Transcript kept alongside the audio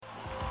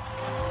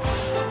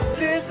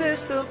This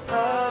is the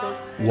part.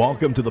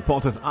 Welcome to the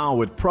Potter's Hour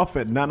with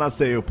Prophet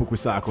Nanase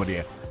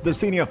Opoku-Sarkodie, the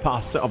senior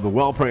pastor of the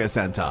World Prayer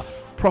Center.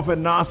 Prophet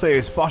Nase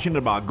is passionate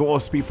about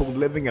God's people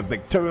living a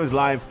victorious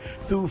life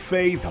through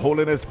faith,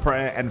 holiness,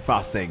 prayer, and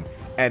fasting.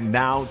 And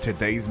now,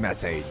 today's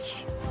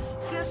message.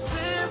 This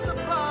is the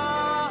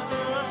part.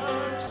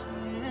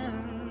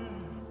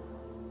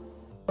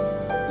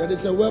 There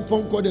is a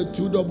weapon called a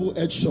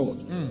two-double-edged sword.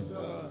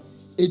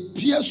 It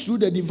pierces through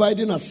the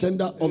dividing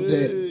asunder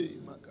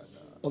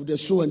of the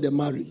soul and the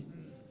marry.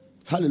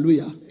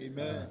 Hallelujah.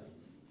 Amen.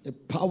 The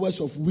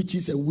powers of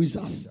witches and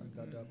wizards,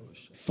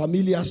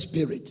 familiar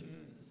spirit,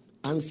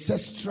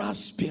 ancestral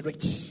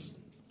spirits,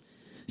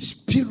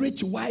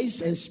 spirit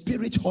wives and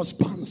spirit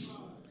husbands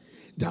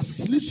that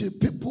sleeps with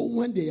people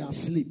when they are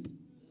asleep,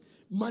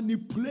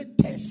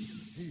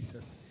 manipulators,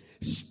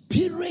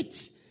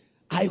 spirits.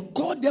 I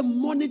call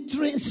them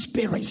monitoring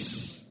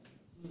spirits.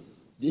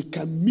 They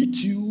can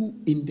meet you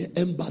in the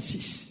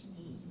embassies.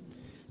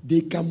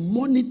 They can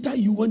monitor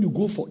you when you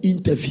go for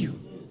interview.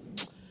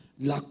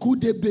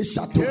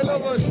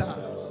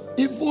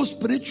 Evil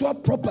spiritual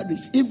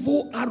properties,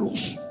 evil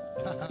arrows,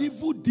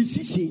 evil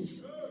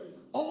decisions.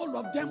 All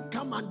of them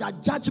come under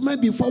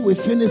judgment before we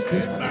finish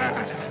this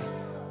particular.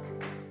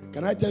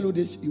 Can I tell you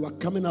this? You are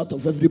coming out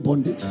of every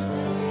bondage.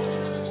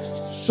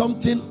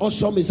 Something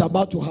awesome is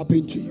about to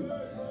happen to you.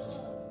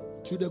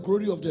 To the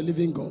glory of the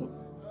living God.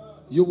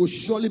 You will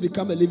surely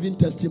become a living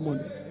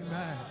testimony.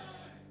 Amen.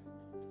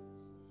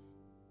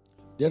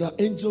 There are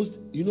angels.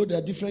 You know there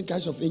are different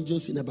kinds of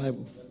angels in the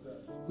Bible.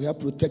 We have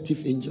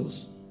protective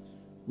angels.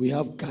 We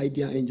have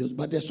guardian angels.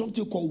 But there's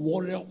something called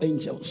warrior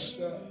angels.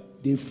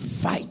 They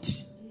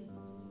fight.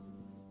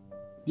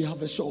 They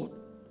have a sword.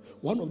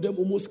 One of them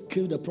almost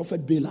killed the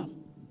prophet Balaam.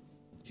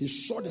 He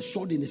saw the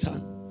sword in his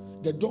hand.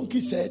 The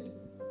donkey said,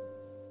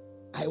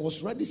 I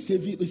was ready to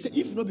save you. He said,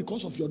 if not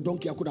because of your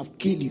donkey, I could have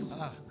killed you.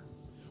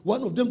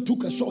 One of them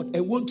took a sword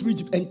and went to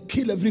Egypt and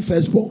killed every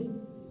firstborn.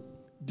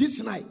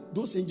 This night,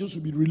 those angels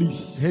will be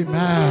released.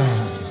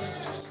 Amen.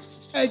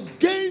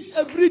 Against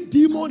every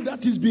demon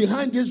that is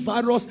behind this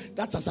virus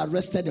that has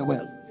arrested the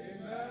world.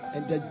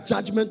 And the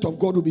judgment of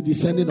God will be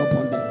descending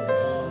upon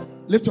them.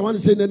 Lift your hand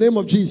and say, in the name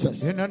of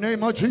Jesus. In the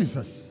name of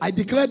Jesus. I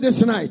declare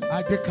this night.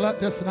 I declare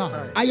this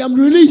night. I am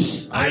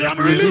released. I am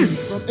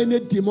released from any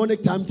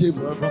demonic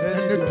timetable. from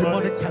any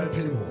demonic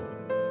timetable.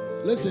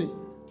 Listen,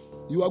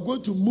 you are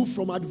going to move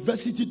from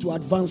adversity to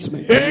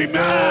advancement.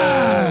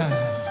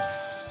 Amen.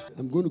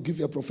 I'm going to give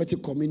you a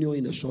prophetic communion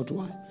in a short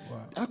while.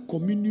 Wow. That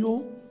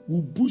communion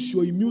will boost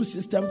your immune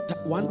system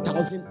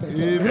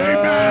 1,000%. Amen.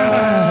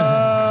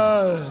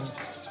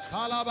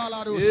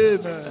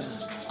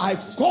 I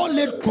call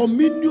it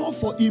communion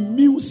for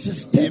immune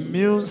system.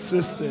 Immune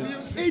system.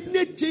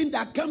 Anything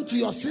that comes to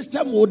your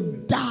system will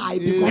die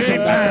because of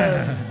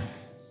that.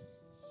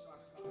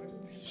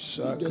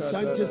 The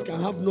scientists can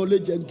have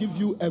knowledge and give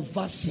you a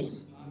vaccine.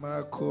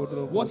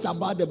 What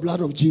about the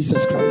blood of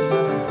Jesus Christ?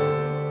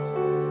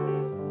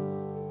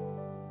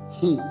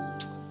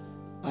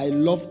 I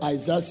love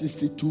Isaiah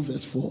 62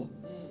 verse 4.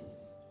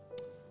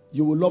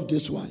 You will love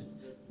this one.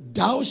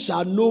 Thou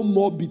shalt no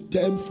more be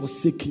termed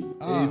forsaken.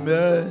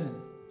 Amen.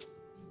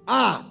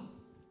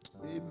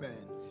 Amen.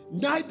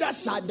 Neither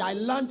shall thy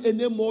land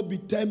anymore be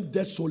termed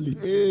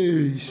desolate,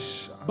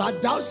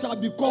 but thou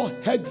shalt be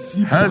called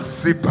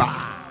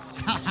Hexiba.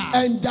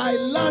 And thy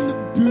land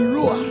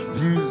Beulah.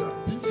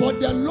 For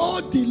the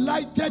Lord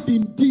delighted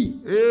in thee,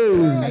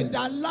 and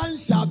thy land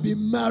shall be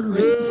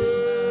married.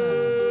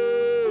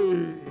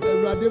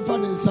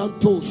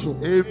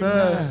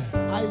 Amen.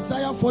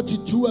 Isaiah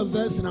 42 and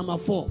verse number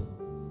 4.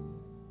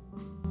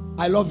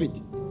 I love it.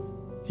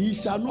 He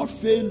shall not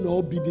fail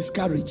nor be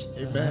discouraged.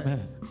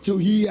 Amen. Till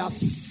he has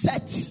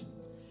set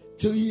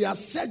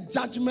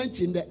judgment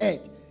in the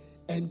earth,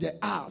 and the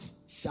earth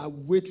shall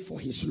wait for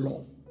his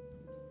law.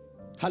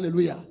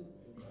 Hallelujah.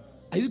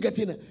 Are you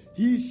getting it?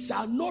 He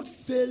shall not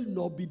fail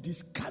nor be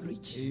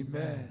discouraged.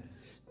 Amen.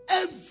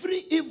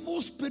 Every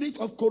evil spirit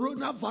of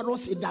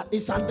coronavirus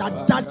is under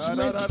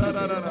judgment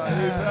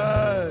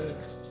today.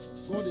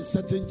 God is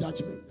setting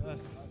judgment.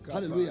 Yes.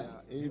 Hallelujah.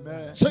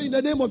 Amen. So in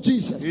the name of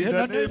Jesus. In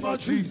the name of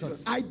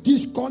Jesus. I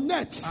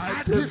disconnect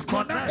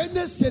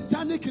any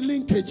satanic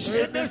linkage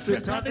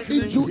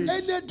into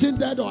anything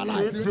dead or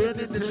alive.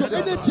 So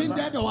anything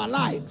dead or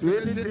alive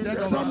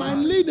from my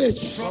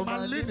lineage,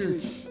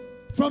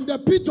 from the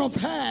pit of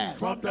hell,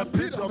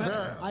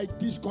 I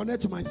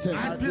disconnect myself.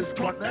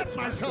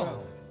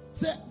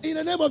 Say, in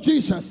the name of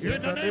Jesus.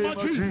 In the name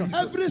of Jesus.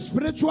 Every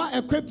spiritual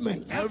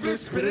equipment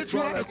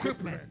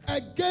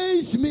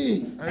against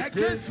me,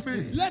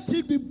 let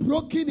it be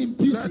broken in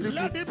pieces.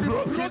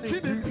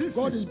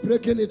 God is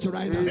breaking it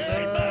right now.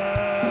 Amen.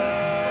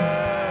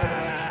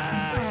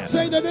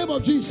 Say, in the name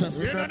of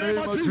Jesus. In the name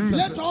of Jesus.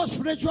 Let all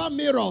spiritual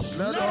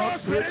mirrors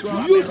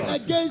used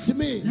against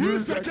me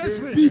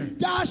be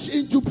dashed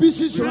into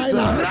pieces right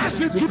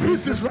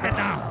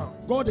now.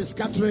 God is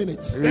scattering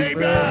it.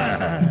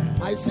 Amen.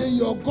 I say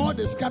your God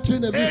is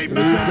scattering every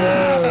spiritual.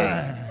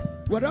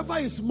 Whatever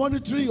is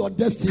monitoring your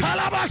destiny,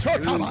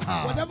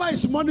 whatever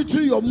is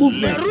monitoring your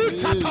movement,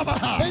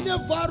 any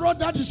pharaoh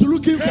that is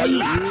looking for you,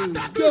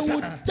 they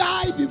will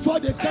die before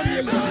they come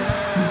near you.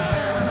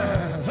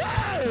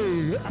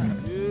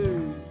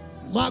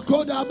 Say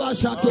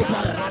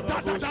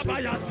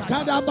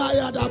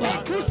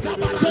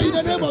in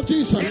the name of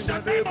Jesus,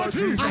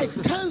 I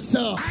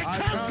cancel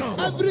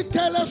every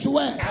careless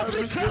word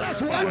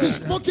that is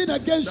spoken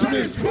against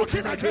me.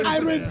 I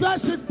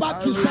reverse it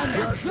back to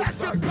sender.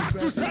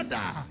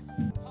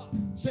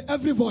 Say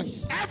every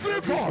voice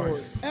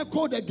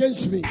echoed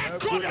against me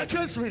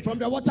from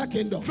the water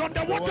kingdom, from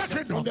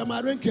the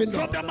marine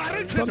kingdom,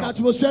 from the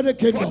atmospheric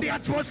kingdom,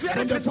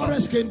 from the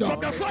forest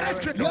kingdom.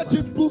 Let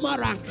it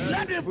boomerang.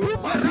 Let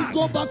it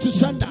go back to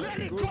sender.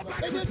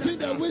 Anything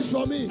they wish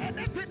for me,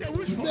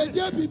 may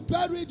they be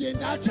buried in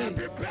that thing.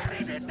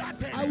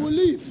 I will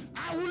live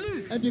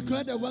and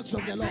declare the works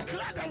of the Lord.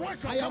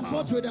 I am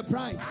bought with a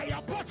price.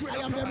 I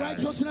am the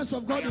righteousness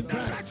of God in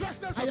Christ.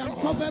 I am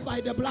covered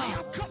by the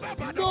blood.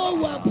 No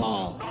weapon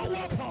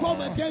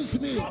formed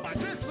against me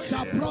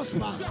shall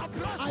prosper.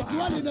 I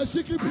dwell in the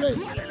secret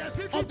place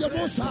of the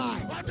Most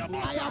High.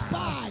 I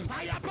abide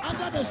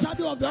under the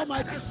shadow of the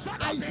Almighty.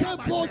 I say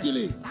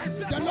boldly,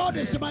 the Lord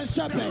is my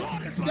shepherd.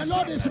 The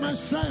Lord is my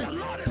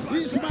strength.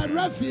 He is my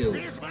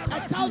refuge.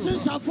 1,000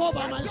 shall fall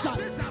by my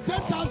side,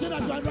 10,000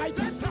 at my right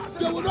hand.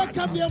 They will not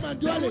come near my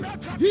dwelling.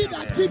 He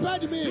that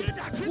keepeth me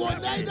will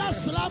neither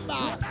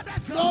slumber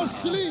nor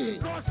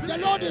sleep. The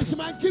Lord is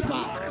my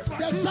keeper.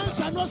 The sun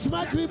shall not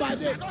smite me by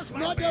day,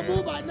 nor the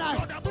moon by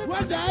night.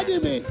 When the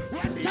enemy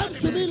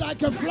comes to me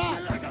like a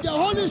flood, the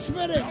Holy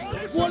Spirit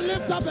will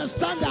lift up a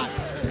standard.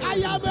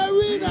 I am a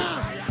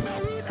winner.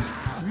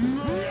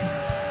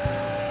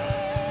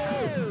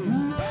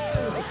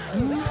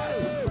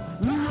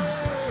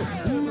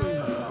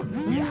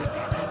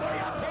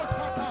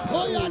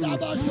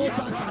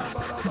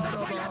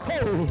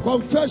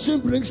 Confession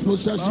brings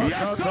possession.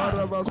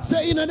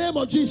 Say in the name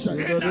of Jesus,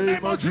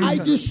 I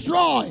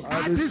destroy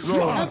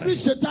every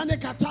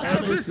satanic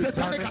attachment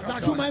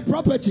to my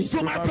properties,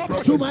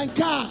 to my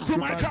car,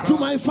 to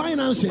my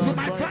finances,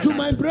 to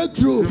my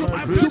breakthrough,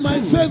 to my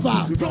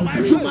favor,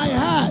 to my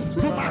head.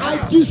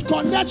 I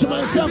disconnect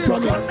myself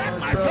from it.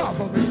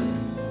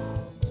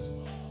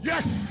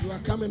 Yes, you are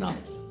coming out.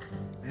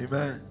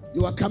 Amen.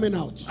 You are coming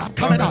out. I'm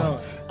coming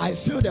out. I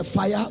feel the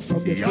fire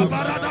from the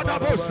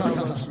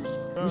face.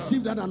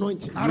 Receive that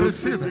anointing. I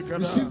receive it.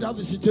 Receive that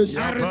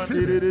visitation. I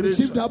receive it.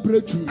 Receive that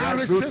breakthrough. I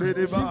receive it.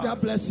 Receive that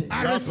blessing.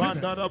 I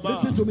receive it.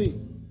 Listen to me.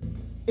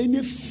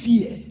 Any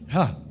fear,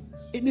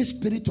 any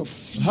spirit of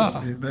fear,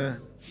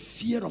 Amen.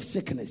 Fear of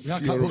sickness,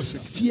 Fear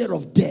fear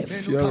of death,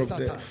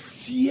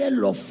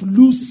 fear of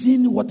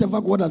losing whatever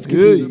God has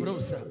given you,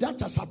 that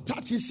has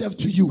attached itself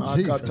to you by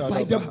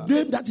the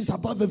name that is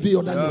above every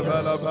other name,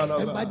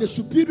 and by the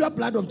superior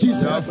blood of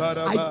Jesus,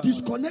 I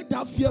disconnect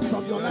that fear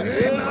from your life.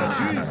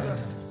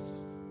 Jesus.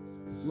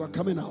 You are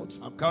coming out.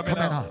 I'm coming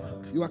out.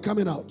 You are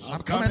coming out.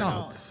 I'm coming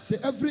out. Say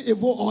every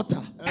evil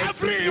altar.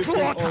 Every evil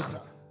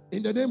altar.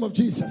 In the name of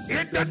Jesus.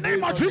 In the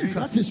name of Jesus.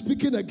 That is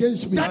speaking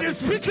against me. That is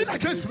speaking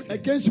against me.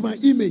 Against my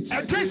image.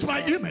 Against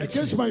my image.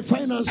 Against my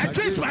finances.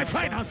 Against my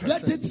finances.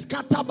 Let it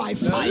scatter by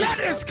fire. Let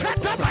it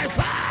scatter by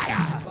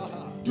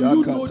fire. Do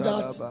you know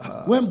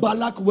that when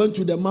Balak went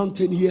to the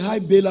mountain, he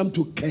hired Balaam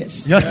to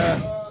curse?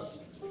 Yes.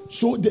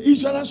 So the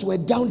Israelites were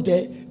down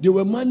there, they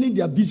were minding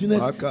their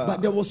business,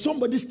 but there was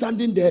somebody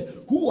standing there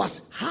who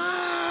was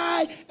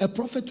high, a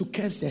prophet to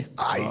curse them.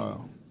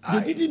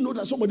 They didn't know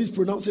that somebody is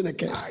pronouncing a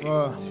curse.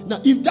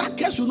 Now, if that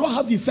curse would not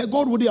have effect,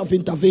 God wouldn't have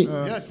intervened.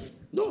 Yes.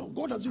 No,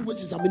 God doesn't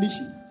waste his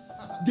ammunition.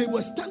 They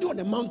were standing on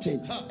the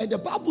mountain, and the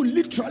Bible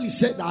literally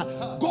said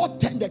that God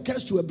turned the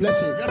curse to a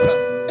blessing. Yes,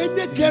 sir.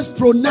 Any curse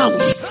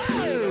pronounced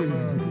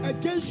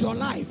against your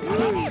life,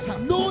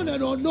 known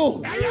and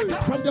unknown,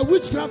 from the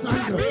witchcraft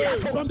angle,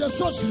 from the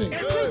sorcery,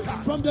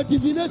 from the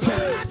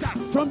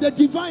divinators, from the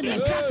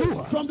diviners,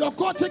 from the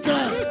occultic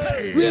realm,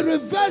 we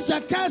reverse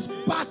the curse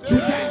back to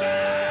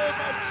them.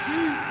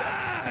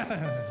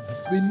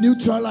 We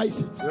neutralize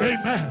it.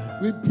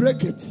 Amen. We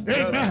break it.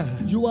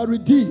 Amen. You are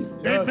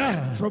redeemed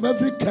Amen. from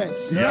every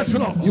curse. Yes,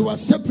 Lord. You are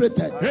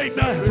separated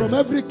Amen. from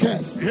every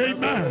curse.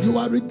 Amen. You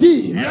are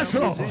redeemed Yes,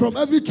 Lord. from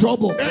every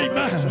trouble.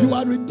 Amen. You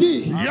are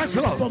redeemed Yes,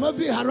 Lord. from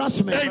every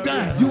harassment.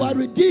 Amen. You are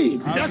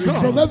redeemed Yes, Lord.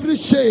 from every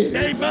shame.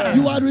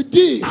 Amen. You are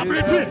redeemed I'm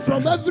redeemed.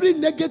 from every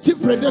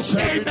negative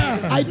prediction.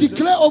 Amen. I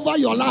declare over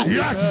your life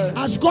Yes.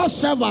 as God's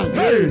servant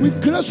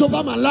with grace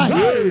over my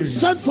life,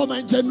 sent for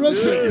my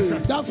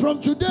generation, that from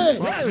today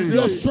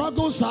your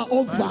struggles are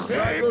over.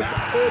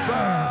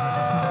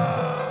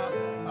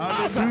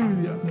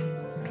 Hallelujah.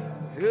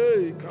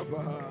 Hey,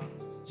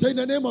 Say in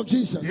the name of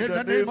Jesus. In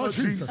the name of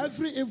Jesus.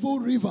 Every evil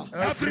river.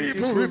 Every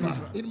evil river.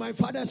 In my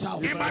father's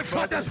house. In my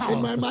father's house. In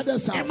my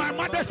mother's house. In my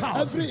mother's house.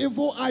 Every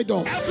evil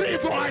idol. Every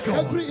evil idol.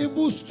 Every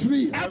evil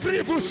stream. Every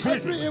evil stream.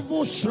 Every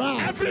evil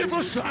shrine. Every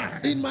evil shrine.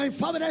 In my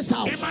father's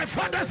house. In my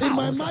father's house. In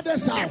my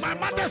mother's house. In my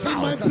mother's In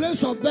house. my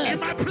place of birth. In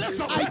my place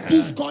of I birth.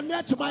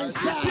 disconnect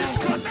myself.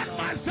 Disconnect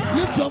myself.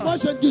 Lift your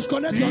voice and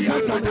disconnect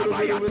yourself from it.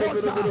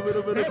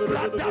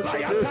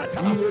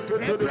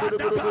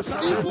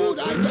 Evil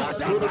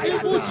idols,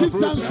 evil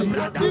chieftaincy,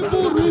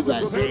 evil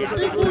rivers,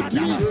 evil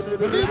dreams,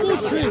 evil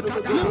stream.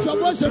 Lift your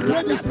voice and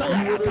pray this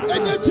prayer.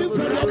 Anything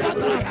from your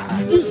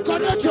background,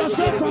 disconnect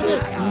yourself from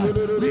it.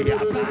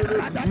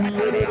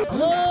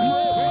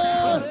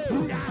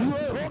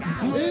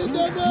 In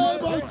the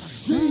name of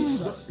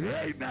Jesus,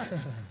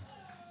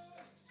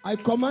 I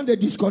command a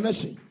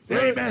disconnection.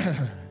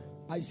 Amen.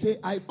 I say,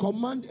 I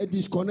command a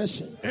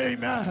disconnection.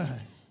 Amen.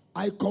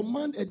 I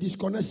command a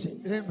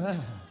disconnection. Amen.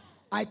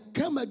 I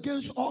come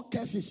against all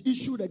curses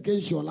issued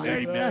against your life.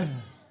 Amen.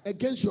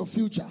 Against your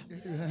future.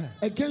 Amen.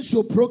 Against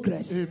your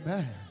progress.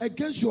 Amen.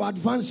 Against your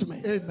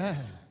advancement. Amen.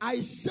 I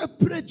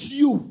separate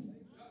you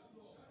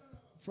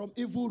from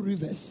evil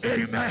rivers.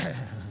 Amen.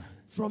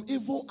 From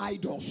evil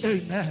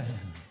idols. Amen.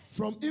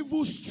 From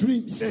evil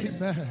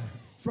streams. Amen.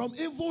 From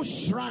evil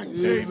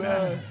shrines.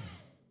 Amen.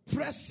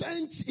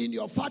 Present in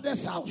your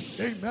father's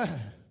house. Amen.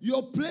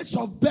 Your place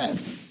of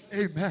birth.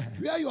 Amen.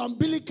 Where your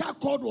umbilical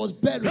cord was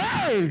buried.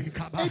 Hey,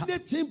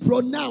 Anything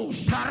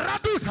pronounced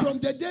from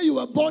the day you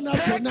were born up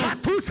to now,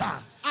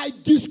 I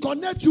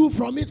disconnect you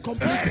from it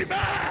completely.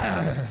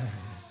 Amen.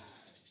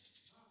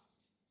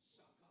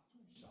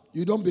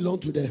 You don't belong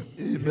to them.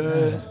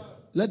 Amen.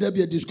 Let there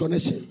be a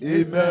disconnection.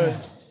 Amen.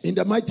 In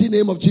the mighty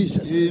name of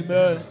Jesus.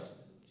 Amen.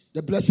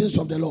 The blessings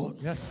of the Lord.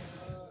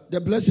 Yes.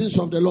 The blessings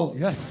of the Lord.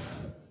 Yes.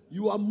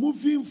 You are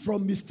moving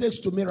from mistakes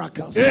to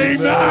miracles.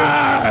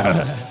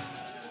 Amen.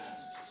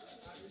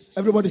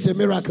 Everybody say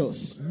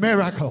miracles.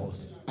 Miracles.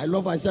 I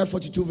love Isaiah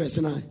 42 verse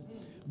 9.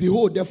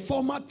 Behold, the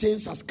former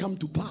things has come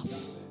to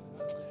pass.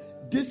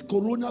 This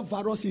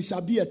coronavirus, it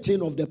shall be a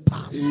thing of the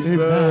past.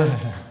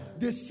 Amen.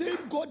 The same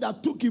God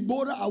that took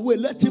Ebola away,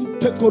 let him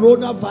take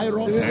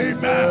coronavirus.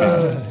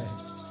 Amen.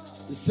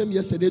 The same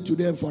yesterday,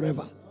 today, and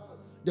forever.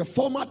 The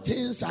former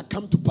things are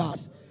come to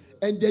pass,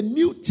 and the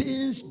new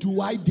things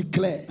do I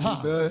declare.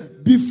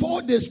 Amen.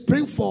 Before they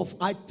spring forth,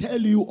 I tell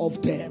you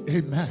of them.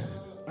 Amen.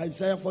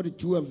 Isaiah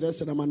 42 and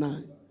verse number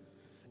 9.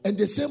 And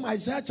the same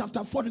Isaiah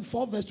chapter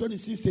 44 verse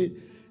 26 says,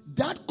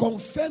 that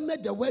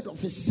confirmed the word of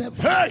his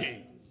servant.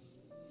 Hey.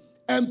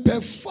 And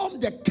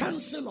performed the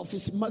counsel of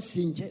his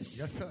messengers.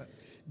 Yes, sir.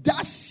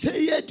 That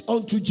saith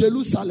unto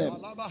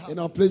Jerusalem, in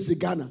our place in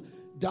Ghana,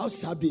 thou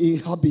shalt be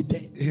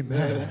inhabited.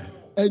 Amen.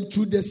 And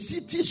to the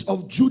cities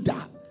of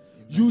Judah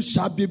you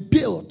shall be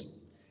built,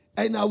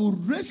 and I will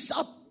raise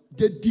up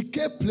the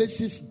decayed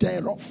places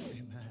thereof.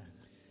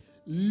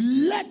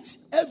 Let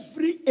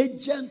every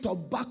agent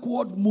of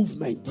backward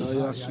movement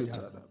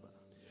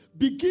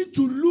begin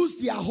to lose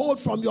their hold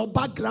from your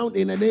background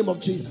in the name of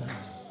Jesus.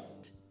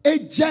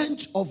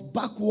 Agent of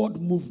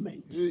backward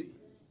movement,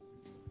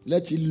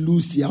 let it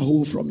lose their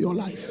hold from your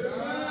life.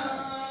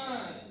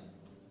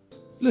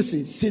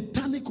 Listen,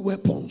 satanic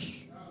weapons,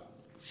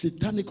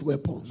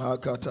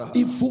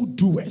 evil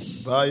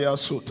doers,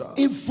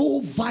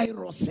 evil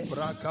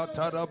viruses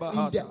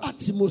in the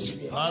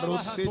atmosphere.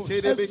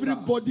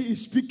 Everybody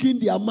is speaking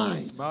their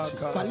mind,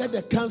 but let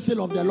the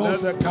counsel of the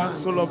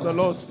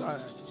Lord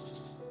stand.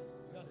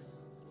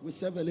 We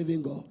serve a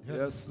living God.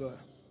 Yes, sir.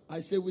 I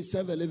say we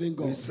serve a living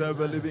God. We serve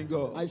a living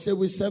God. I say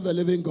we serve a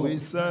living God. We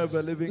serve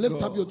a living Lift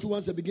God. up your two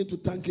hands and begin to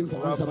thank him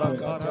for answer prayer.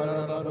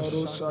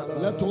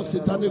 Let all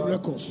satanic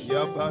records.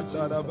 I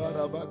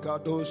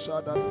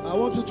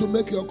want you to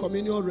make your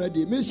communion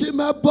ready. Wherever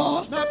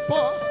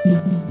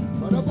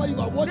you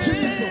are watching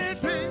me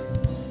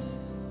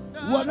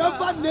from,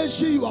 whatever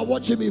nation you are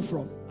watching me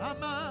from,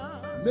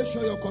 make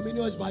sure your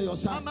communion is by your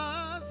side.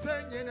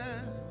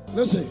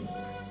 Listen.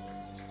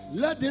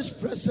 Let this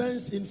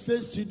presence in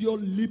Faith Studio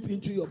leap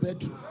into your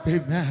bedroom.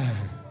 Amen.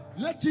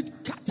 Let it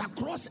cut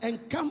across and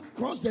come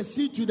across the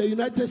sea to the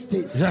United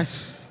States.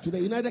 Yes. To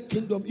the United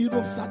Kingdom,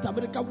 Europe, South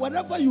America.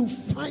 Wherever you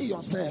find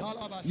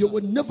yourself, you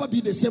will never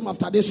be the same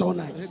after this all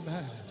night.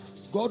 Amen.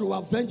 God will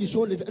avenge his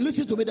own.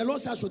 Listen to me. The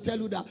Lord says I should tell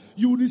you that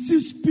you will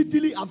receive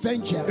speedily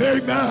avengers.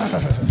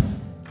 Amen.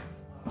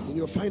 In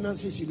your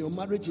finances, in your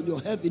marriage, in your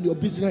health, in your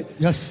business.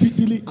 Yes.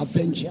 Speedily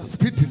avengers.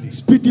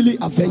 Speedily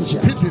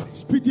avengers.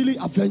 Speedily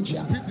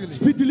avengers.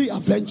 Speedily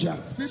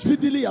avengers.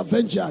 Speedily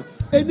avengers.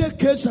 Any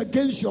case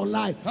against your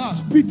life,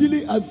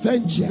 speedily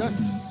avengers.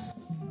 Yes.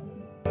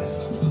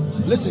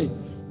 Listen,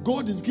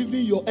 God is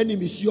giving your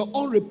enemies, your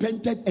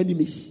unrepentant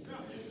enemies,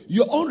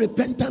 your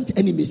unrepentant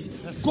enemies.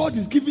 Yes. God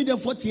is giving them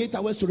 48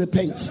 hours to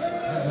repent.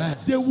 Amen.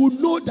 They will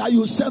know that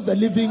you serve a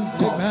living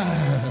God.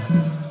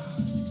 Amen.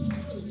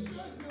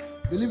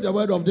 Believe the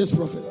word of this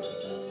prophet.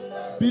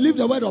 Believe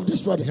the word of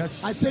this prophet.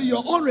 Yes. I say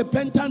your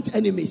unrepentant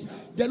enemies,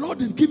 the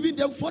Lord is giving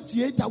them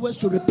 48 hours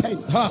to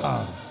repent.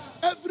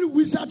 Every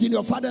wizard in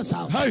your father's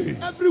house, Hey.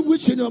 every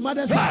witch in your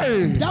mother's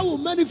Hey. house, that will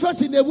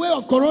manifest in the way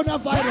of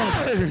coronavirus.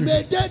 Hey.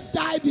 May they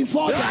die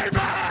before their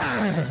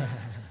time. Amen.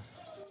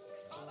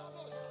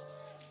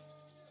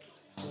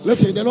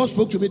 Listen, the Lord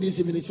spoke to me this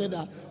evening. He said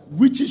that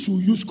witches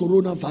will use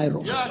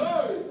coronavirus.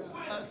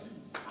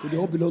 So they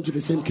all belong to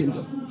the same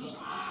kingdom.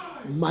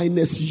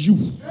 Minus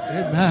you.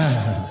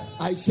 Amen.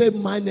 I say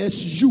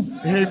minus you.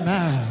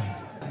 Amen.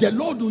 The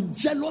Lord will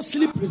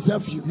jealously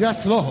preserve you.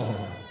 Yes, Lord.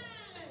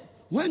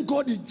 When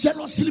God is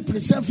jealously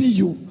preserving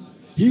you,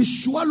 He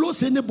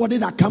swallows anybody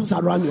that comes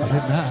around you.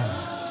 Amen.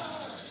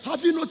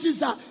 Have you noticed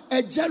that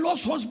a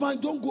jealous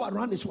husband don't go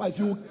around his wife,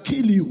 he will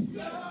kill you.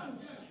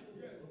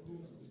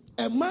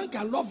 A man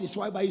can love his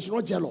wife, but he's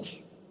not jealous.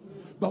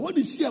 But when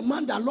you see a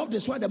man that loves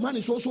his wife, the man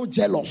is also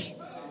jealous.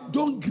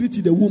 Don't greet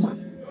the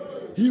woman.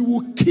 He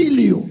will kill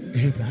you.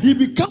 He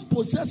becomes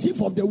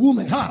possessive of the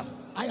woman. Ha.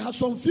 I have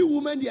some few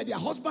women here, their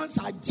husbands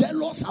are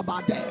jealous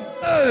about them.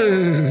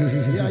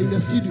 Hey. They are in the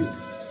studio.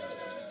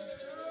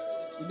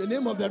 In the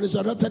name of the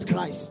resurrected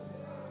Christ.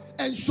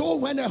 And so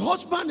when a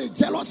husband is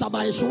jealous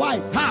about his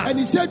wife, Ha. and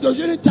he said, "Does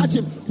you touch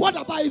him?" What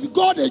about if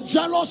God is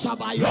jealous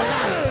about your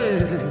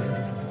life?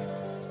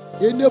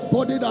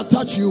 Anybody that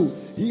touch you,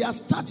 he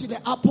has touched the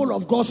apple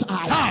of God's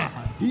eyes. Ha.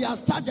 He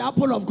has touched the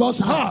apple of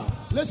God's eye.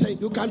 Ha. Listen,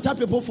 you can touch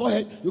people's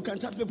forehead, you can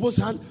touch people's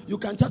hand, you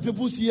can touch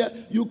people's ear,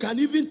 you can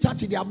even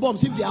touch their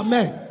bums if they are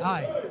men.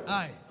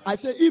 Aye. I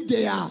say if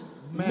they are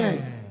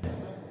men.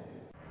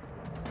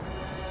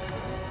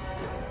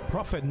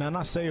 Prophet Nana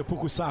Sayo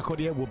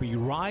Pukusakodie will be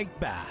right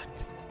back.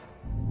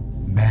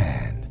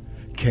 Man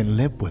can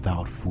live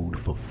without food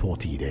for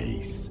 40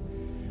 days,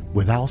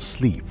 without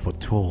sleep for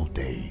 12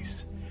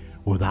 days,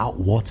 without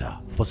water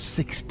for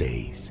 6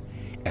 days,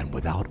 and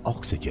without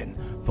oxygen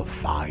for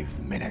 5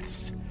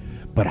 minutes.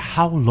 But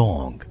how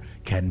long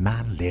can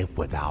man live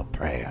without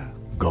prayer?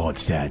 God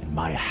said,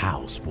 "My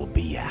house will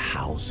be a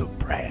house of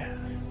prayer."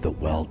 The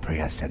World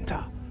Prayer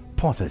Center,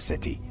 Potter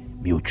City,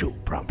 Mutual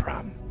Pram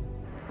Pram.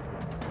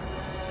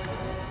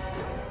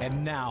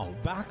 And now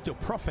back to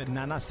Prophet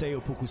Nana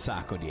Sayo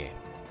Pukusakodie.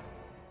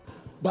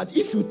 But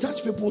if you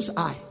touch people's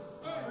eye,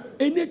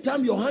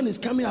 anytime your hand is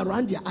coming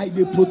around their eye,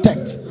 they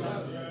protect.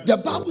 The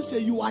Bible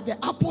says you are the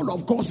apple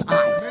of God's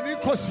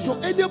eye. So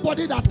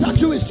anybody that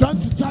touch you is trying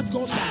to touch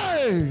God's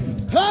eye.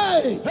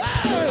 Hey!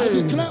 I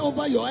declare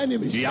over your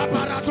enemies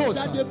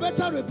that they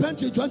better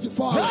repent in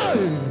 24 hours.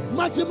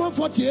 Maximum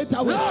 48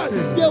 hours.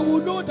 They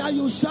will know that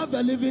you serve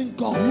a living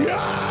God.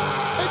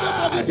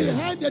 Anybody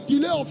behind the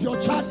delay of your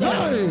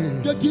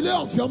childbirth, the delay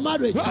of your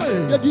marriage,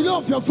 the delay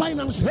of your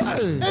finances,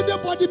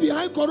 anybody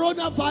behind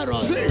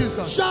coronavirus,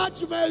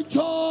 judgment.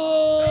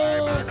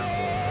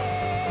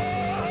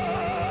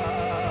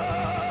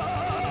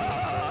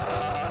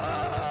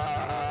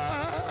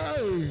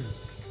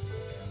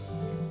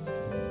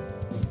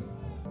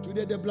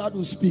 Today the blood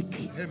will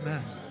speak.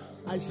 Amen.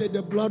 I said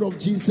the blood of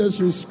Jesus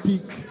will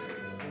speak,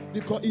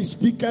 because it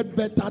speaketh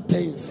better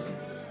things.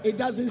 It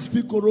doesn't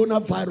speak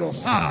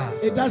coronavirus.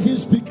 It doesn't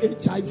speak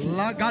HIV.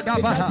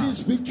 It doesn't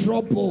speak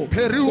trouble.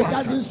 It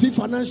doesn't speak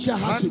financial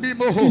hardship.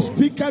 It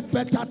speaketh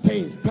better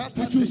things.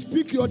 It will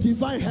speak your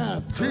divine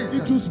health.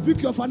 It will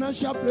speak your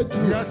financial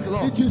breakthrough.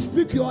 It will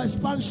speak your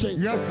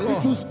expansion.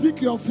 It will speak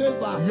your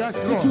favor.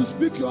 It will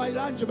speak your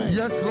enlargement.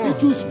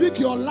 It will speak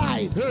your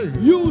life.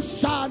 You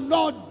shall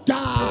not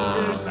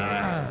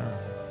die.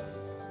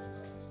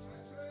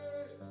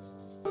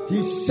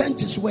 He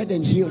sent his word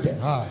and healed them.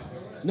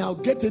 Now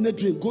get any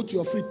drink, go to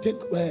your fridge, take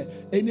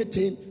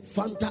anything,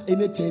 Fanta,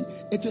 anything.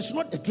 It is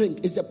not a drink,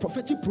 it's a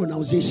prophetic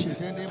pronunciation.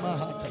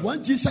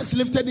 When Jesus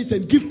lifted it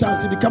and gave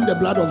thanks, it became the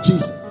blood of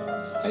Jesus.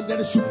 And there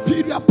is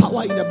superior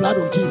power in the blood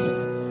of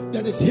Jesus.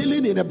 There is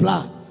healing in the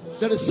blood.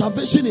 There is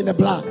salvation in the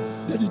blood.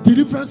 There is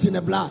deliverance in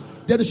the blood.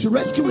 There is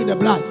rescue in the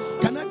blood.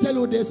 Can I tell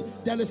you this?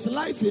 There is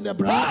life in the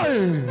blood.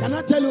 Can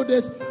I tell you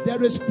this?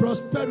 There is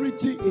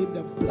prosperity in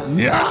the blood.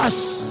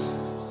 Yes.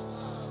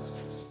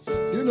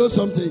 Do you know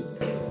something?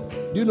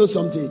 Do you know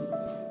something?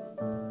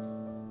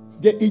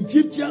 The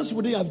Egyptians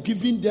wouldn't have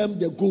given them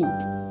the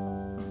gold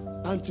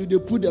until they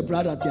put the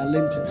blood at their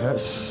lintel.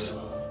 Yes.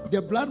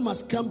 The blood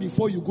must come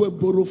before you go and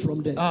borrow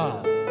from them.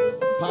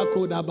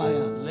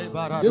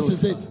 This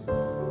is it.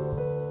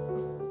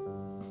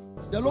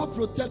 The Lord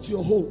protect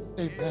your home.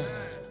 Amen.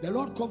 The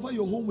Lord cover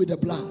your home with the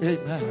blood.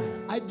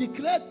 Amen. I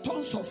declare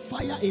tons of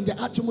fire in the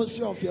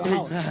atmosphere of your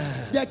house.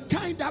 The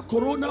kind that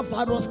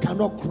coronavirus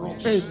cannot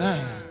cross.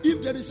 Amen.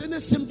 If there is any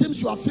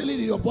symptoms you are feeling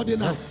in your body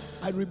now,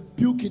 I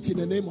rebuke it in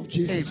the name of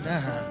Jesus.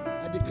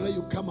 Amen. I declare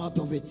you come out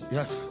of it.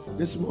 Yes.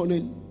 This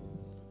morning,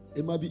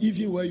 it might be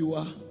evening where you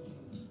are.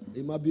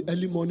 It might be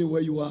early morning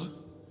where you are.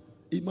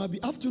 It might be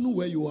afternoon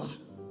where you are.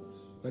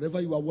 Wherever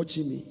you are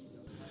watching me.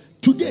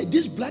 Today,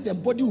 this blood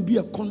and body will be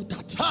a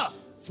contact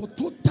for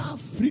total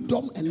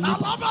freedom and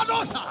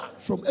liberty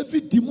from every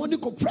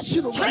demonic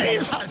oppression of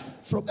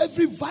from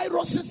every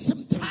virus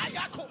symptoms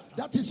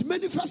that is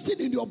manifesting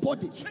in your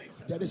body.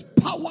 There is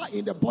power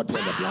in the body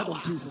and the blood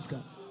of Jesus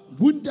Christ.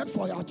 Wounded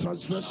for our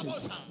transgression,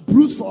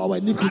 bruised for our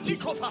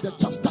iniquities. The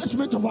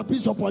chastisement of our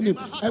peace upon him,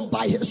 and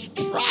by his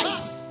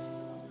stripes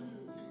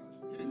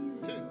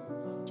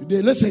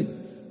Today, listen,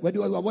 whether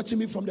you are watching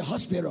me from the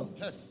hospital,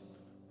 Yes.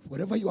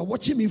 wherever you are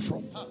watching me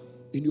from,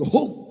 in your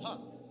home,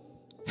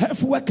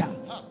 health worker,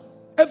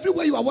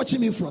 everywhere you are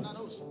watching me from,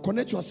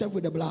 connect yourself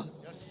with the blood.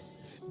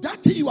 That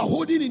thing you are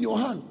holding in your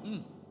hand,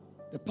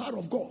 the power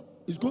of God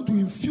is going to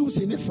infuse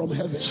in it from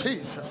heaven.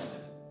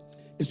 Jesus.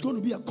 It's going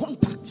to be a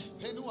contact.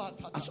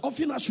 As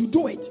often as you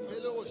do it,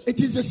 it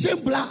is the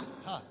same blood.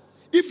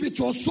 If it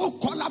was so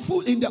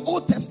colorful in the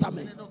Old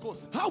Testament,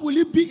 how will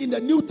it be in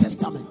the New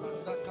Testament?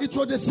 It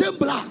was the same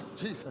blood.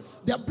 Jesus.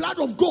 The blood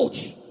of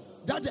goats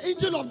that the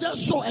angel of death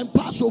saw and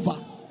passed over.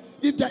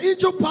 If the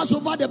angel passed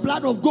over the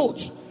blood of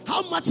goats,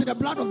 how much is the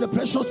blood of the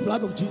precious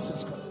blood of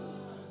Jesus Christ?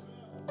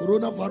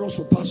 Coronavirus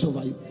will pass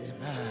over you.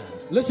 Amen.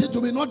 Listen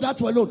to me, not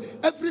that alone.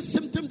 Every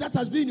symptom that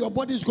has been in your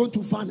body is going to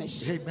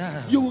vanish.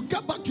 Amen. You will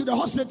get back to the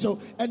hospital,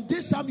 and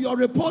this time your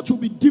report will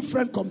be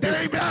different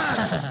compared to.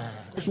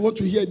 Because you want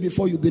to hear it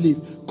before you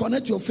believe.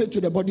 Connect your faith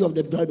to the body of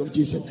the bride of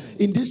Jesus.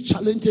 In this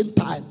challenging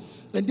time,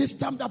 and this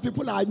time that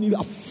people are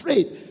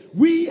afraid,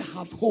 we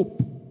have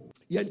hope.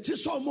 We have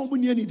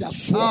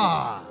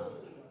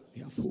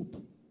hope.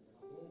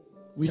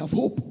 We have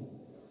hope.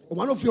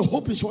 One of your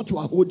hope is what you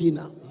are holding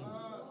now.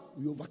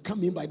 We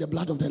overcome him by the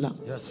blood of the Lamb.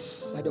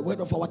 Yes. By the word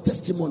of our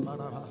testimony.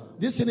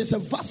 This thing is a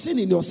vaccine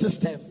in your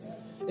system.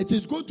 It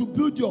is going to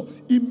build your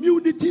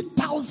immunity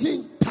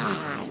 1,000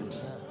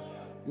 times.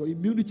 Your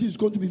immunity is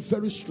going to be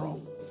very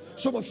strong.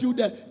 Some of you,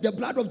 the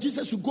blood of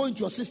Jesus will go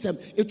into your system.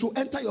 It will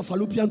enter your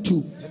fallopian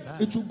tube.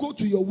 It will go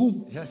to your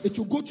womb. Yes. It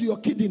will go to your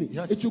kidney.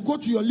 Yes. It will go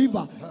to your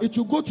liver. It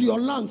will go to your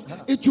lungs.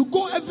 It will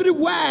go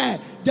everywhere.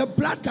 The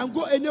blood can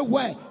go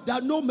anywhere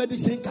that no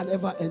medicine can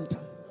ever enter.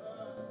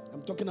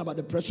 I'm talking about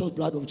the precious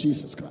blood of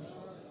Jesus Christ.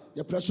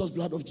 The precious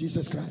blood of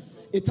Jesus Christ.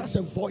 It has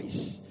a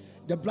voice.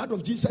 The blood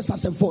of Jesus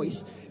has a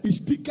voice. It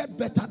speaketh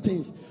better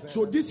things.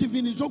 So this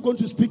evening is not going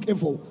to speak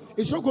evil.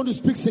 It's not going to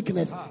speak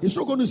sickness. It's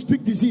not going to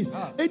speak disease.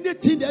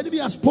 Anything the enemy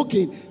has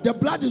spoken, the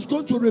blood is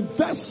going to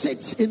reverse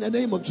it in the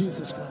name of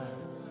Jesus Christ.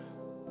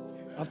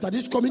 After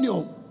this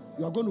communion,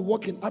 you are going to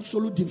walk in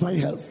absolute divine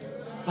health.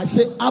 I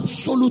say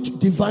absolute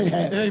divine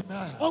health.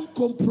 Amen.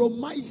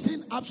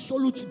 Uncompromising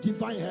absolute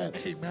divine health.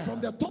 Amen. From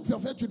the top of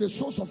your head to the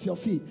soles of your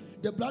feet,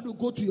 the blood will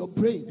go to your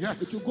brain.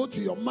 Yes. It will go to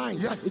your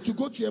mind. Yes. It will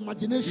go to your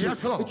imagination.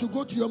 Yes, Lord. It will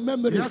go to your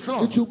memory. Yes,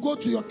 Lord. It will go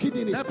to your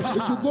kidneys. It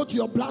will go to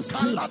your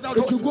bloodstream. Kaladados.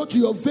 It will go to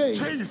your veins.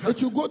 Jesus.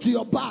 It will go to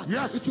your back.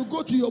 Yes. It will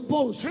go to your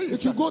bones.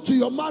 Jesus. It will go to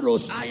your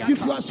marrows. Ayaka.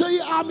 If you are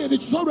saying amen,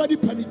 it's already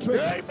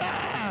penetrated.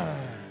 Amen.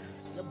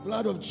 The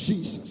blood of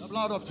Jesus. The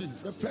blood of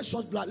Jesus. The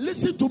precious blood.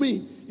 Listen to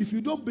me. If you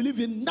don't believe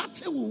in,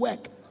 nothing will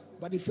work.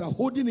 But if you are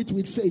holding it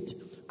with faith,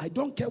 I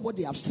don't care what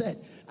they have said.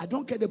 I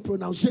don't care the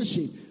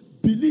pronunciation.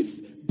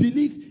 Believe,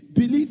 believe,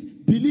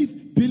 believe,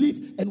 believe,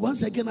 believe. And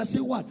once again, I say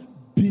what?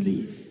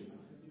 Believe.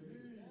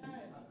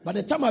 By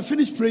the time I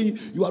finish praying,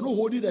 you are not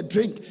holding a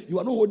drink. You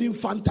are not holding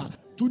Fanta.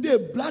 Today,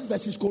 blood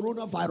versus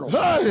coronavirus.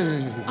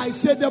 Hey. I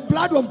said the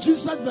blood of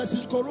Jesus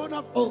versus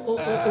corona.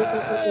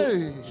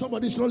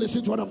 Somebody's not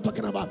listening to what I'm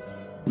talking about.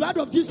 Blood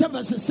of Jesus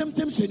versus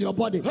symptoms in your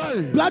body.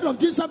 Hey. Blood of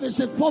Jesus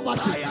versus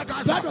poverty.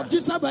 Blood of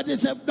Jesus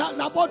versus a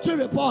laboratory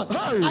report.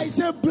 Hey. I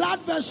say blood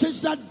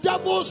versus the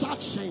devil's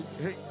actions.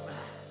 Hey.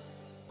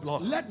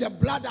 Lord. Let the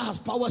blood that has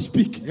power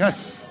speak.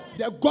 Yes.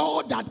 The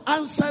God that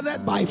answered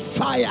it by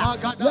fire,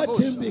 let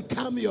him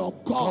become your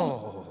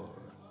God. Oh.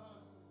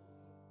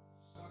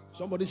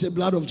 Somebody say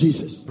blood of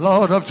Jesus.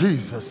 Blood of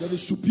Jesus. There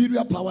is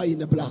superior power in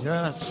the blood.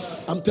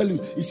 Yes. I'm telling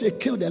you, he said,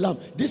 kill the lamb.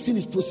 This thing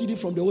is proceeding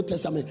from the Old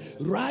Testament,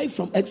 right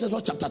from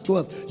Exodus chapter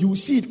 12. You will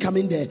see it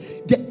coming there.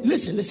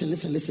 Listen.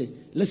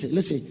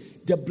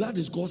 The blood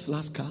is God's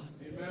last card.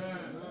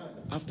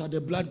 After the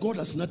blood, God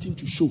has nothing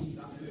to show.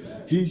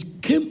 He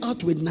came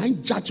out with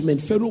 9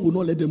 judgments. Pharaoh will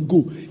not let them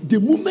go. The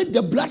moment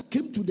the blood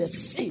came to the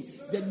sea,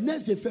 the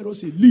next day Pharaoh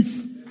said,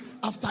 leave.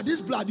 After this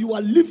blood, you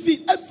are living,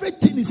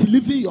 everything is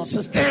leaving your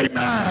system.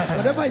 Amen.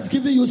 Whatever is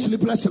giving you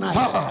sleepless night,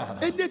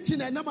 anything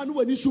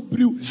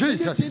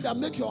Jesus. that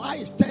make your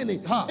eyes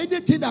turning,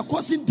 anything that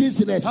causing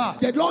dizziness,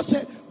 the Lord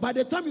said, by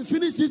the time you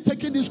finish this,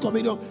 taking this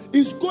communion,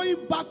 it's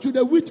going back to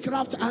the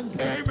witchcraft angle.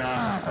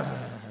 Amen.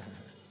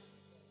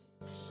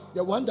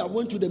 The one that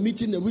went to the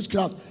meeting, the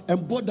witchcraft,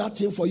 and bought that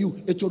thing for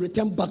you, it will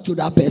return back to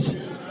that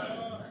person.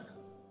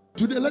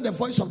 Today, let the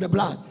voice of the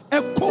blood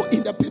echo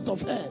in the pit of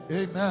hell.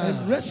 Amen.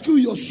 And rescue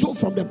your soul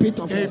from the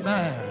pit of hell.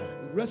 Amen.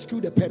 Rescue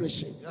the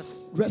perishing. Yes.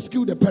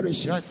 Rescue the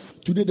perishing. Yes.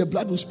 Today, the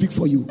blood will speak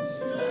for you.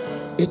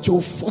 It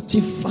will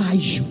fortify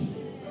you.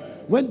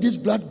 When this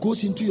blood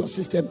goes into your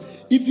system,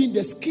 even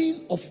the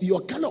skin of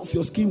your color of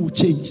your skin will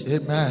change.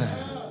 Amen.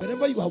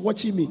 Wherever you are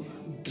watching me,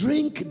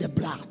 drink the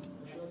blood.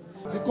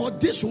 Because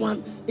this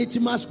one, it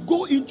must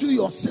go into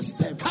your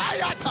system.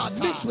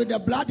 Mix with the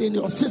blood in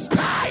your system.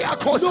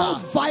 No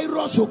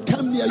virus will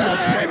come near your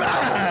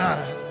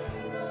tongue.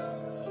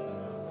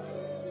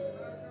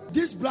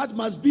 This blood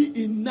must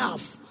be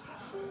enough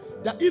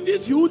that even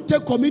if you won't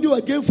take communion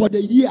again for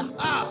the year,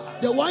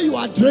 the one you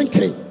are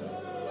drinking.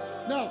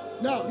 Now,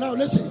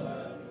 listen.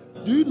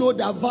 Do you know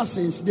that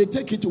vaccines, they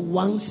take it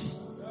once?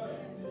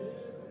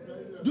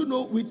 Do you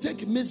know we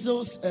take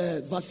measles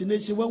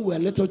vaccination when we were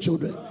little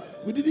children?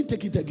 We didn't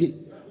take it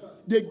again.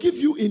 They give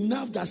you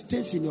enough that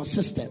stays in your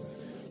system.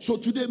 So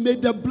today, may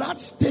the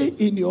blood stay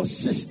in your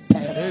system.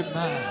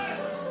 Amen.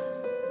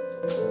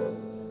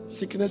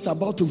 Sickness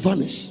about to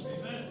vanish.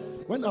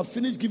 When I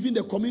finish giving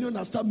the communion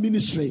and start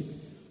ministering,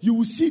 you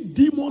will see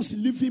demons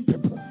leaving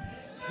people.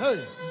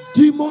 Hey.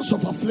 Demons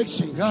of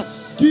affliction.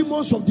 Yes.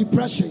 Demons of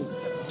depression.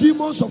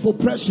 Demons of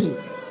oppression.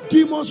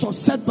 Demons of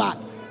setback.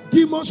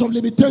 Demons of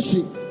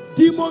limitation.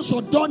 Demons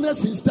of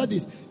dullness in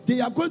studies. They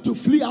are going to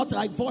flee out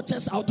like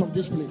vultures out of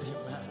this place.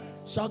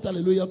 Shout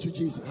hallelujah to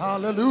Jesus.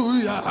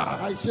 Hallelujah.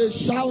 I say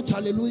shout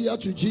hallelujah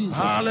to Jesus.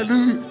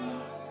 Hallelujah.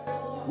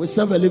 We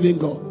serve a living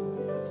God.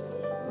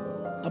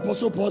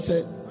 Apostle Paul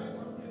said,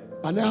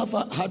 I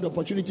never had the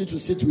opportunity to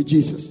sit with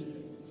Jesus,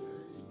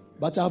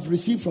 but I have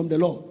received from the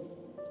Lord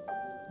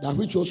that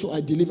which also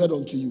I delivered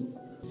unto you.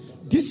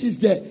 This is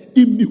the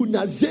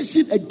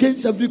immunization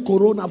against every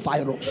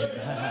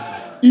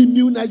coronavirus.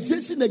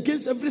 Immunization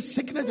against every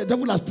sickness the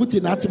devil has put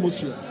in the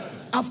atmosphere.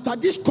 After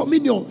this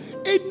communion,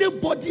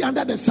 anybody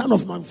under the sound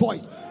of my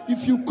voice,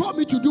 if you call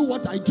me to do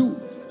what I do,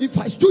 if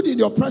I stood in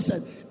your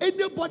presence,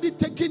 anybody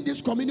taking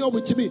this communion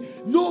with me,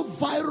 no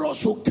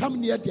virus will come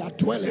near their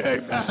dwelling.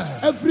 Amen.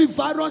 Every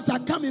virus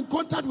that come in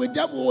contact with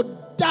them will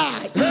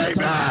die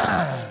instantly.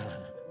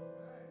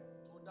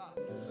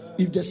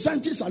 If the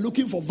scientists are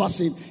looking for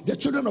vaccine, the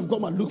children of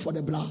God must look for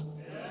the blood.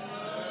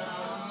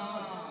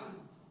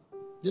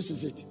 This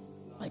is it.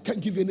 I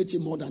can't give you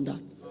anything more than that.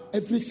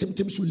 Every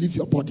symptom will leave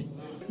your body.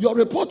 Your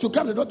report will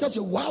come, the doctor say,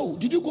 wow,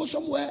 did you go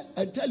somewhere?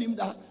 And tell him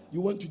that you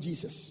went to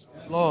Jesus.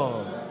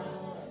 Lord.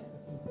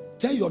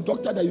 Tell your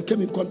doctor that you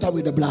came in contact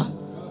with the blood.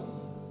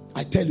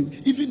 I tell you,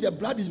 even the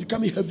blood is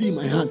becoming heavy in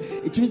my hand.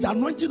 It means the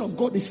anointing of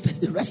God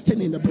is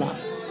resting in the blood.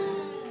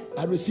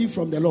 I receive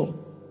from the Lord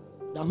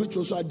that which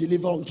also I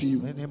deliver unto you.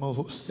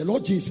 The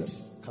Lord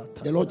Jesus.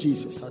 The Lord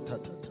Jesus.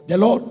 The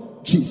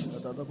Lord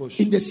Jesus.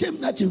 In the same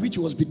night in which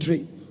he was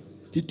betrayed,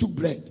 he took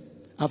bread.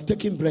 I've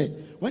taken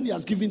bread. When he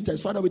has given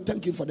thanks, Father, we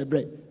thank you for the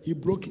bread. He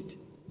broke it.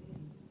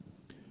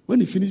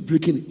 When he finished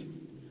breaking it,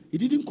 he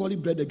didn't call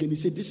it bread again. He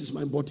said, this is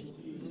my body.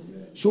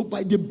 So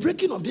by the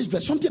breaking of this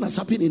bread, something has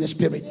happened in the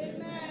spirit.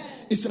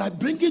 It's like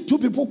bringing two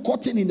people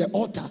caught in the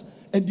altar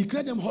and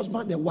declare them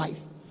husband and wife.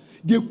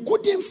 They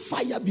couldn't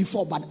fire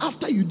before, but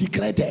after you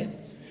declare them,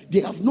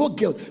 they have no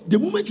guilt. The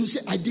moment you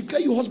say, I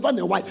declare you husband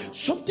and wife,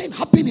 something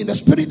happened in the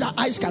spirit that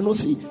eyes cannot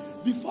see.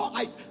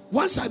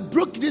 Once I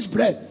broke this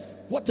bread,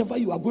 whatever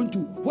you are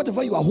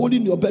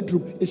holding in your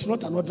bedroom, it's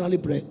not an ordinary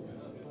bread.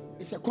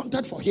 It's a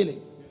contact for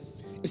healing.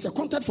 It's a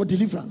contact for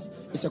deliverance.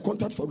 It's a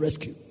contact for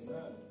rescue.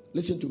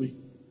 Listen to me.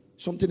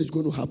 Something is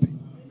going to happen.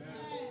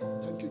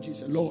 Thank you,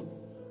 Jesus. Lord,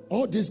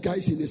 all these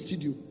guys in the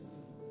studio,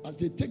 as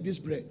they take this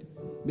bread,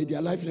 may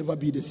their life never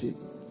be the same.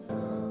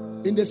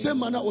 In the same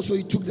manner also,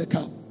 he took the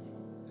cup.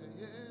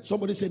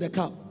 Somebody say the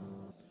cup.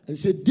 And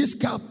said, this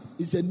cup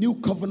is a new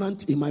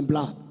covenant in my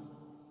blood.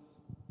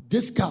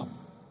 This cup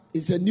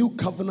is a new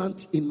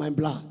covenant in my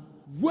blood.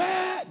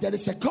 Where there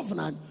is a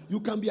covenant, you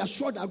can be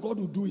assured that God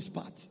will do his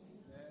part.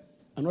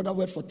 Another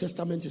word for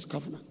testament is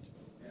covenant.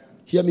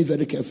 Hear me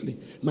very carefully.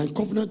 My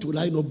covenant will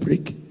I not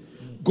break.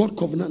 God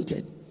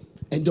covenanted.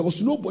 And there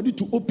was nobody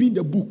to open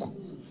the book.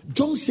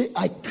 John said,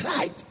 I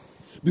cried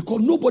because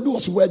nobody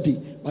was worthy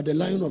but the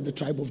Lion of the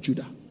tribe of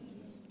Judah.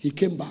 He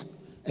came back.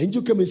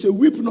 Angel came and said,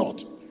 weep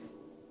not.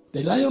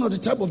 The Lion of the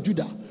tribe of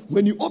Judah.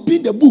 When you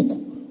open the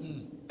book,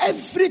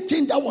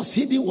 everything that was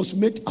hidden was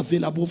made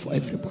available for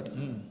everybody.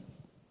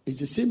 It's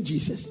the same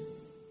Jesus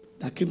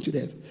that came to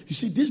the earth. You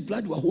see, this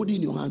blood you are holding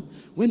in your hand,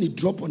 when it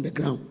dropped on the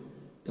ground,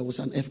 there was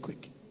an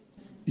earthquake.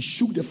 It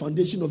shook the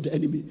foundation of the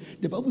enemy.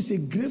 The Bible says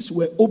graves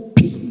were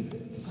opened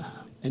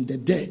and the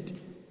dead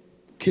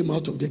came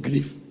out of the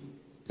grave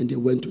and they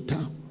went to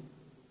town.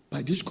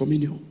 By this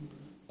communion,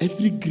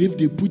 every grave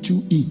they put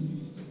you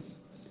in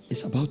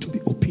is about to be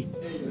opened.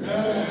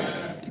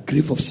 The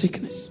grave of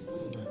sickness,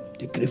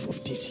 the grave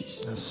of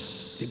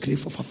disease, the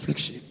grave of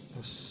affliction.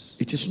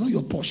 It is not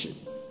your portion.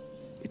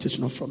 It is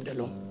not from the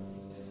Lord.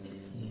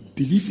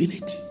 Believe in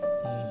it.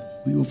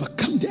 We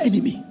overcome the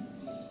enemy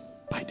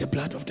by the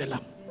blood of the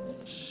Lamb,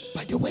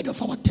 by the word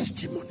of our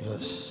testimony.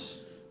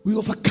 We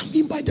overcome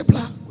him by the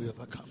blood.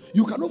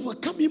 You can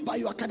overcome him by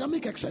your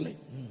academic excellence.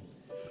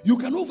 You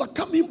can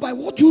overcome him by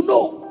what you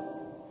know.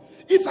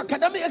 If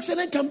academic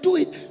excellence can do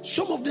it,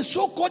 some of the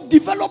so-called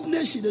developed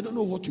nations, they don't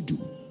know what to do.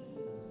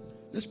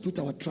 Let's put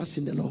our trust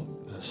in the Lord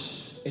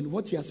and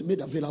what he has made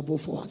available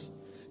for us.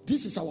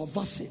 This is our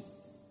vaccine.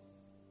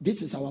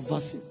 This is our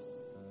vaccine.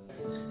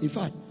 In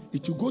fact,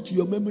 it will go to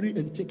your memory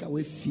and take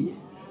away fear.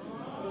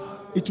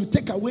 It will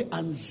take away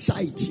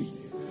anxiety.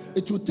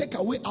 It will take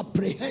away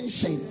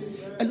apprehension.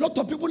 A lot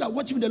of people are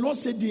watching. The Lord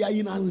said they are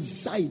in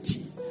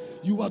anxiety.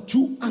 You are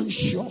too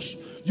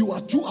anxious. You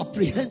are too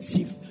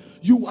apprehensive.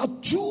 You are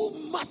too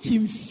much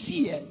in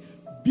fear.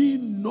 Be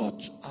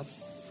not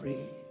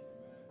afraid.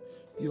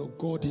 Your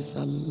God is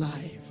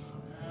alive.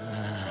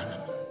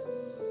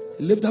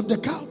 Lift up the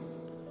cup.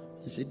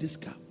 He said, this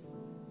cup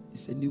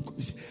is a new cup.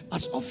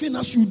 As often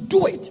as you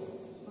do it,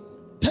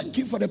 Thank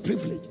you for the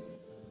privilege.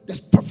 There's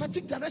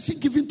prophetic direction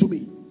given to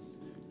me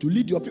to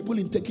lead your people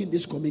in taking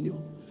this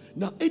communion.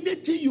 Now,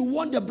 anything you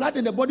want the blood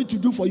and the body to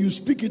do for you,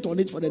 speak it on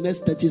it for the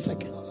next 30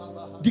 seconds.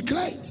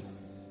 Declare it.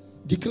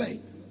 Declare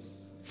it.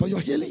 For your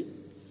healing,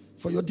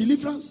 for your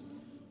deliverance,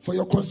 for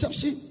your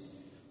conception,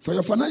 for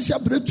your financial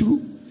breakthrough.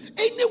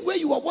 Anywhere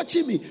you are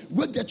watching me,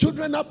 wake the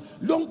children up.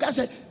 Long as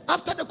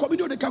after the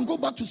communion, they can go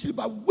back to sleep.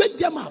 But wake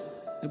them up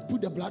and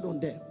put the blood on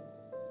them.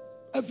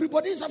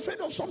 Everybody is afraid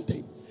of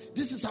something.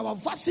 This is our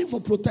vaccine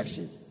for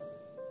protection.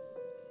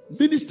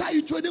 Minister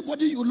it to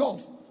anybody you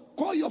love.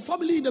 Call your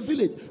family in the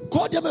village.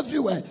 Call them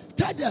everywhere.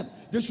 Tell them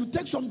they should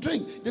take some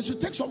drink. They should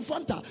take some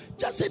Fanta.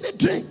 Just say they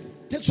drink.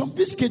 Take some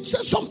biscuits.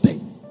 Say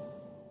something.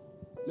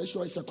 Make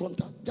sure it's a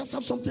contact. Just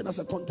have something as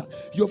a contact.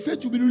 Your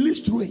faith will be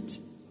released through it.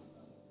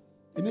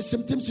 Any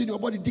symptoms in your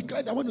body,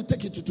 declare that I want to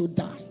take it to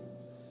die.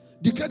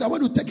 Declare that I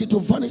want to take it to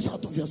vanish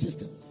out of your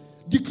system.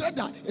 Declare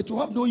that it will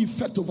have no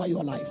effect over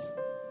your life.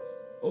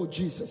 Oh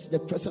Jesus, the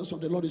presence of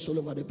the Lord is all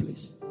over the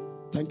place.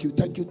 Thank you,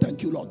 thank you,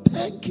 thank you, Lord.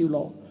 Thank you,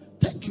 Lord.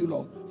 Thank you,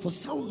 Lord, for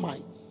sound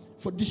mind,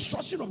 for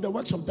destruction of the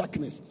works of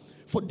darkness,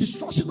 for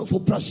destruction of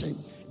oppression,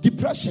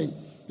 depression,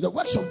 the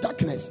works of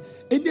darkness,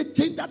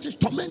 anything that is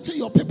tormenting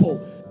your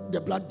people. The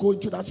blood go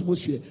into the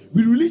atmosphere.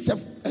 We release the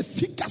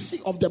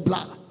efficacy of the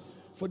blood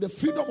for the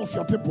freedom of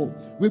your people.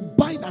 We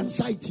bind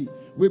anxiety.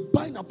 We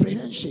bind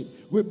apprehension.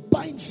 We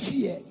bind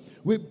fear.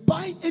 We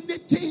bind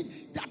anything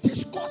that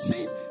is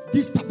causing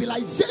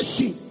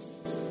destabilization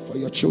for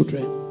your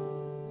children.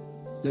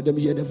 Let them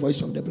hear the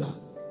voice of the blood.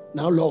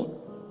 Now, Lord,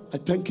 I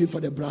thank you for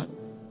the blood.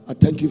 I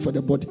thank you for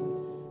the body.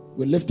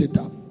 We lift it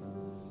up.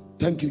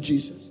 Thank you,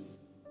 Jesus.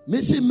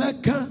 Missy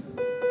Mecca.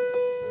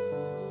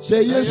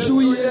 Say yes,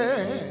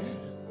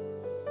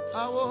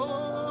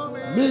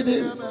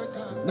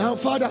 now,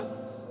 Father,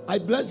 I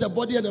bless the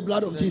body and the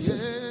blood of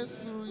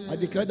Jesus. I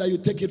declare that you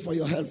take it for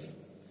your health,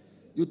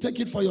 you take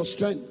it for your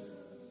strength,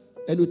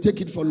 and you take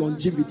it for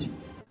longevity.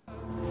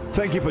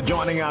 Thank you for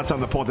joining us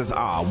on the Porter's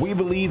Hour. We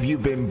believe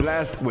you've been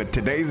blessed with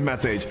today's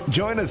message.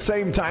 Join us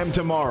same time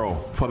tomorrow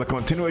for the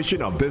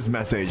continuation of this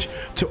message.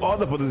 To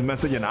order for this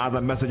message and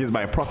other messages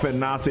by Prophet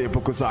Nasir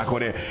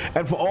Pukusakode,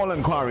 and for all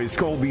inquiries,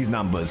 call these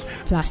numbers: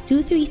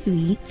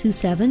 +233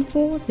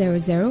 274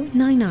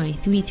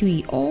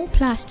 009933 or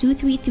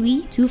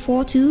 +233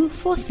 242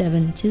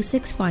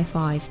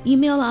 472655.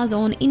 Email us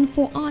on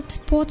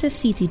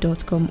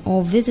info@portercity.com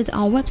or visit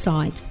our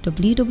website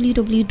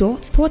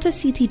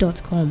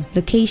www.portercity.com.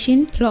 Location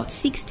Plot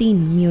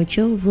 16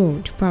 Mutual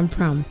Road, Pram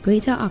Pram,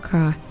 Greater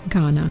Accra,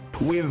 Ghana.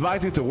 We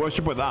invite you to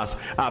worship with us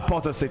at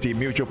Porter City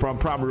Mutual Pram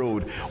Pram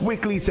Road.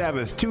 Weekly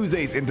service,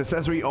 Tuesdays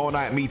intercessory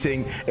all-night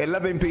meeting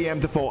 11 p.m.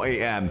 to 4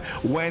 a.m.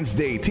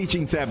 Wednesday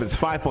teaching service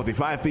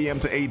 5:45 p.m.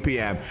 to 8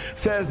 p.m.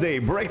 Thursday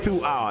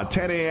breakthrough hour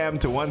 10 a.m.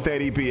 to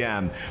 1:30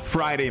 p.m.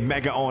 Friday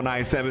mega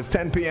all-night service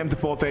 10 p.m. to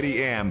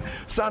 4:30 a.m.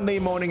 Sunday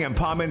morning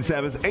empowerment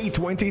service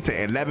 8:20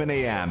 to 11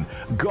 a.m.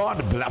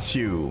 God bless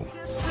you.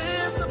 This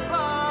is the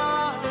part.